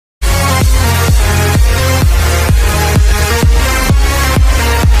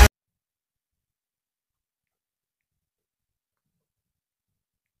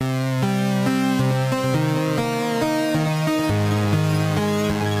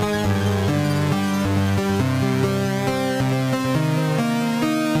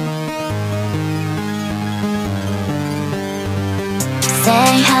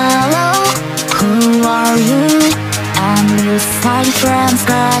for you, and we'll start from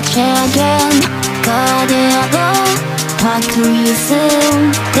scratch again. Gotta go, talk to you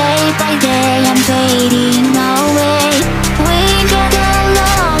soon. Day by day I'm fading away. We get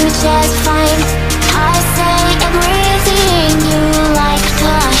along just fine. I say everything you like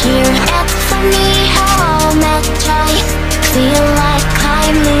to hear. Ask for me how much I feel like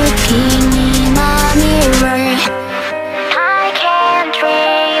I'm looking in a mirror. I can't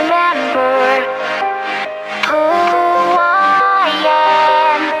remember who I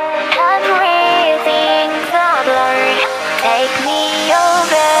am. Everything's a blur. Take me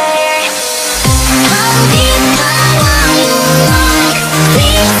over. How deep are you like?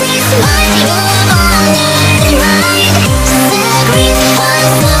 This is what you wanted, right?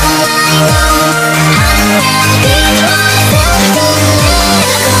 Sacrifice all I know. I'm helping myself to let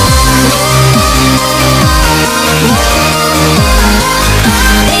go.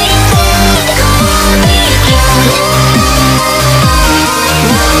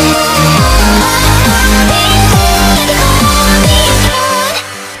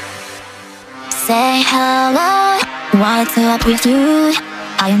 Say hello, what's up with you?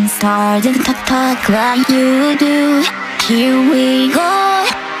 I'm starting to talk like you do. Here we go,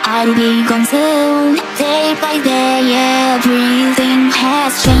 I'll be gone soon. Day by day everything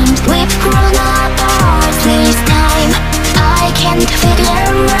has changed. We've grown apart this time. I can't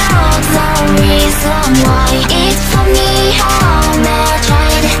figure out the reason why. It's funny how much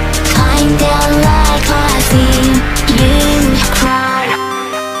I'd kinda like to see you cry.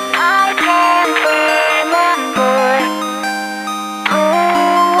 I can't remember who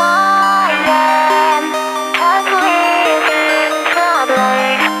I am. Everything's a blur.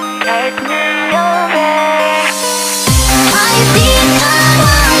 Take me over. I think how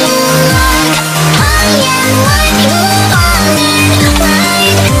you like. I am what you wanted,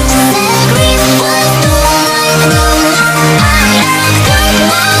 right? Sacrifice all I know. I have taught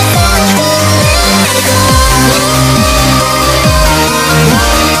myself to let go.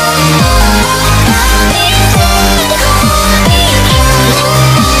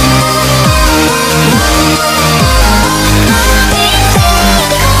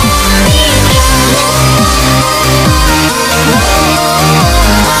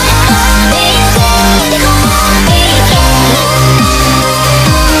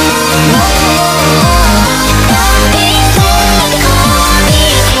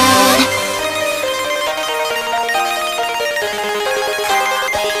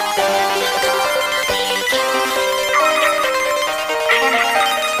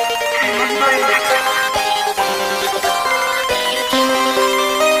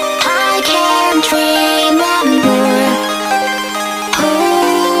 I can't remember who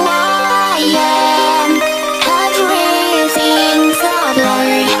I am. Everything's a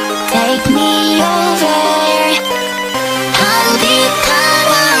blur. Take me over. How deep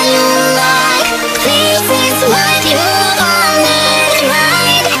are you like? This is what you wanted,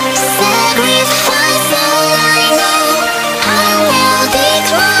 right? Sacrifice all I know. I will teach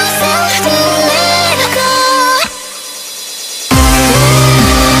myself to let go.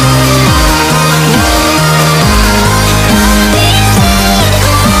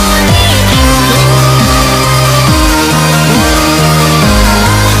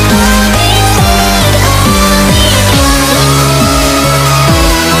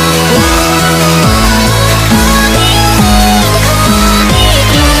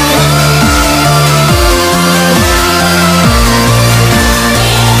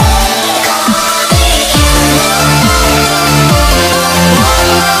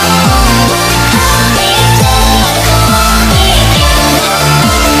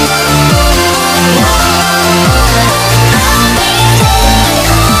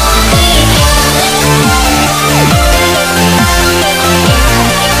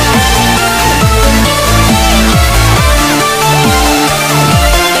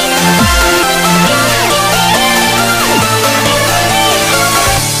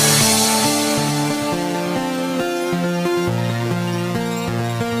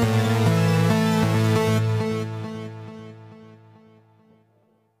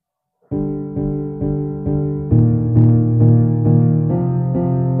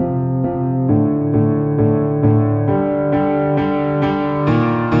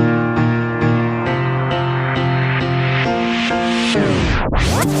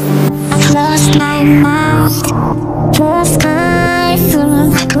 Lost my mind. The sky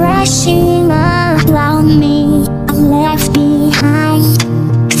flew crashing around me. I'm left behind.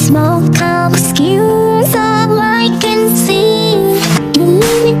 Smoke obscures all I can see. You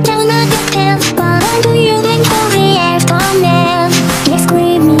lead me down a good path, but I do you think for the aftermath. You're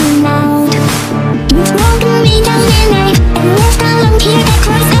screaming out. You've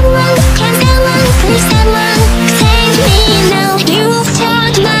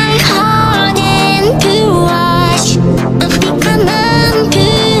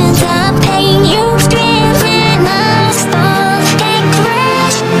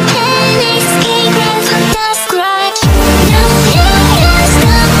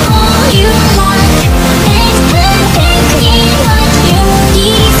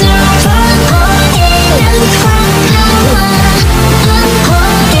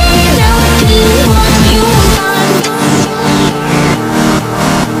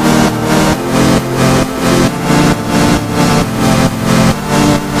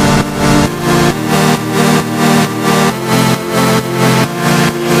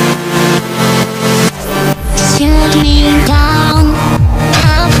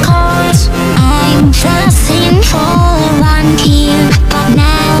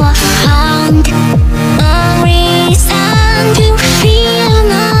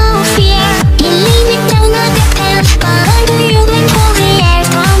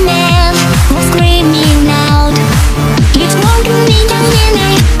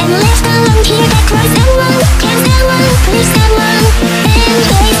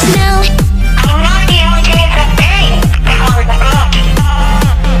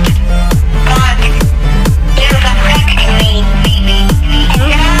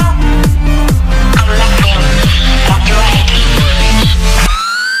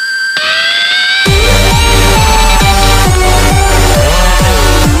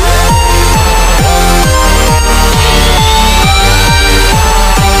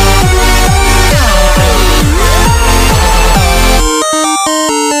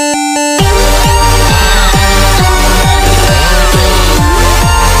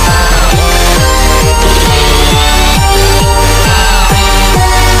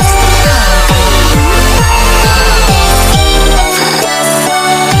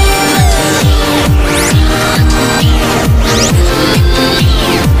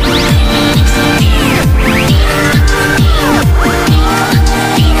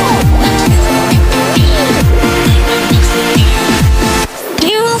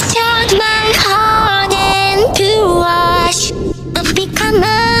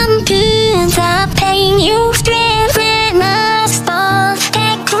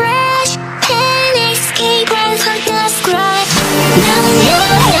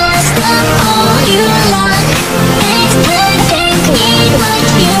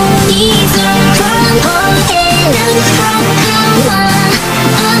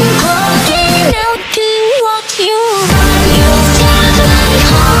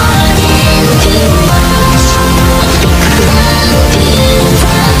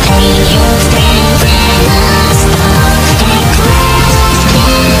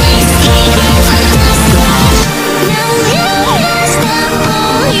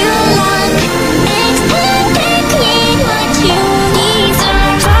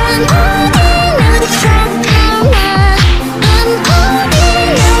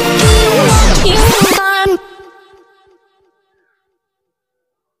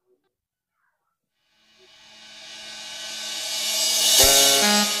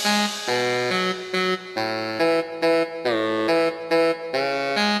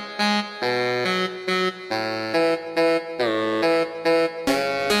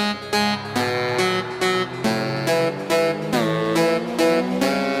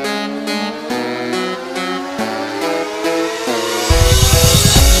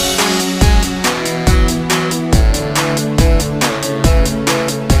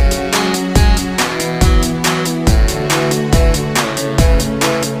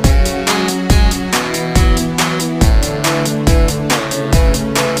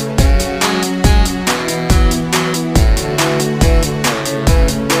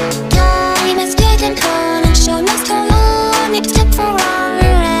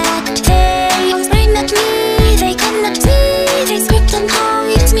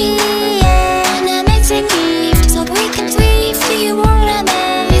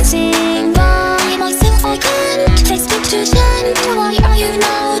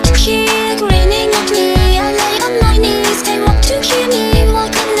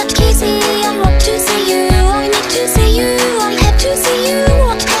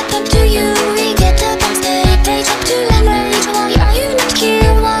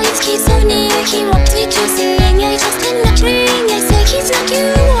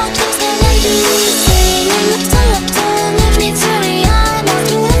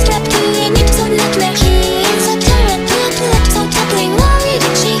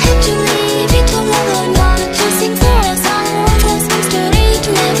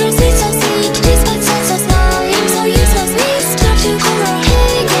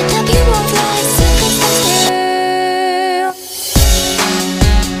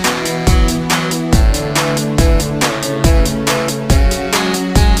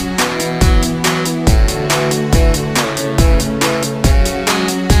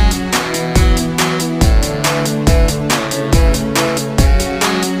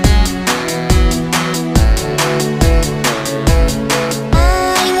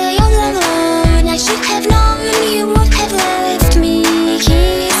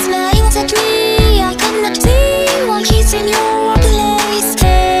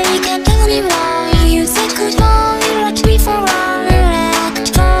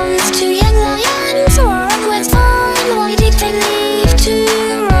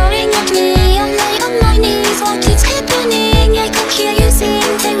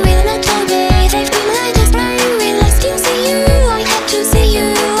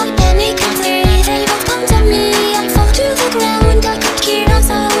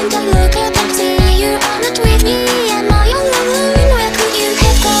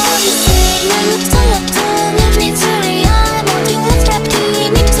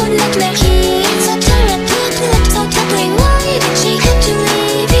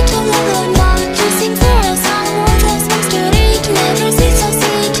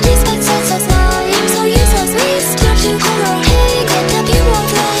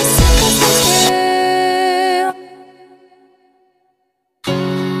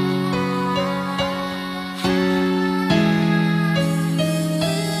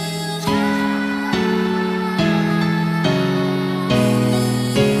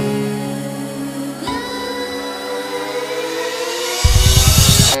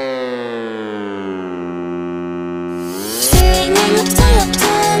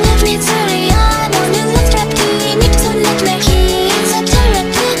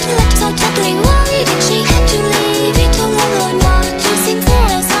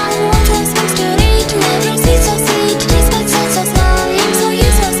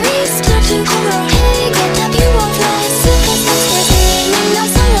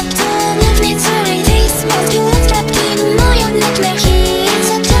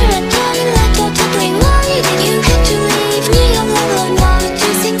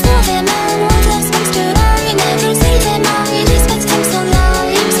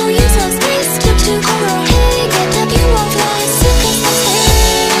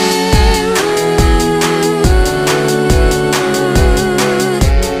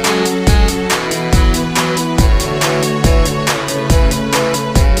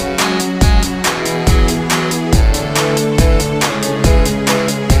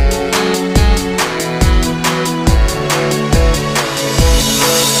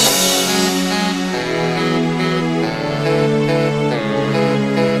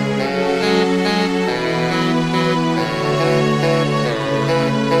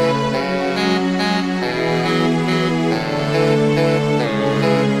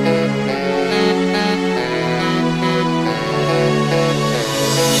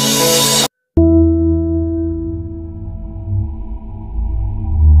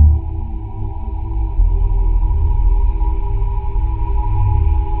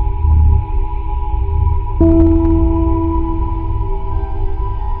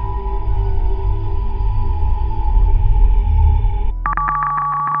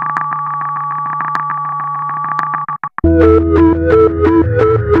you.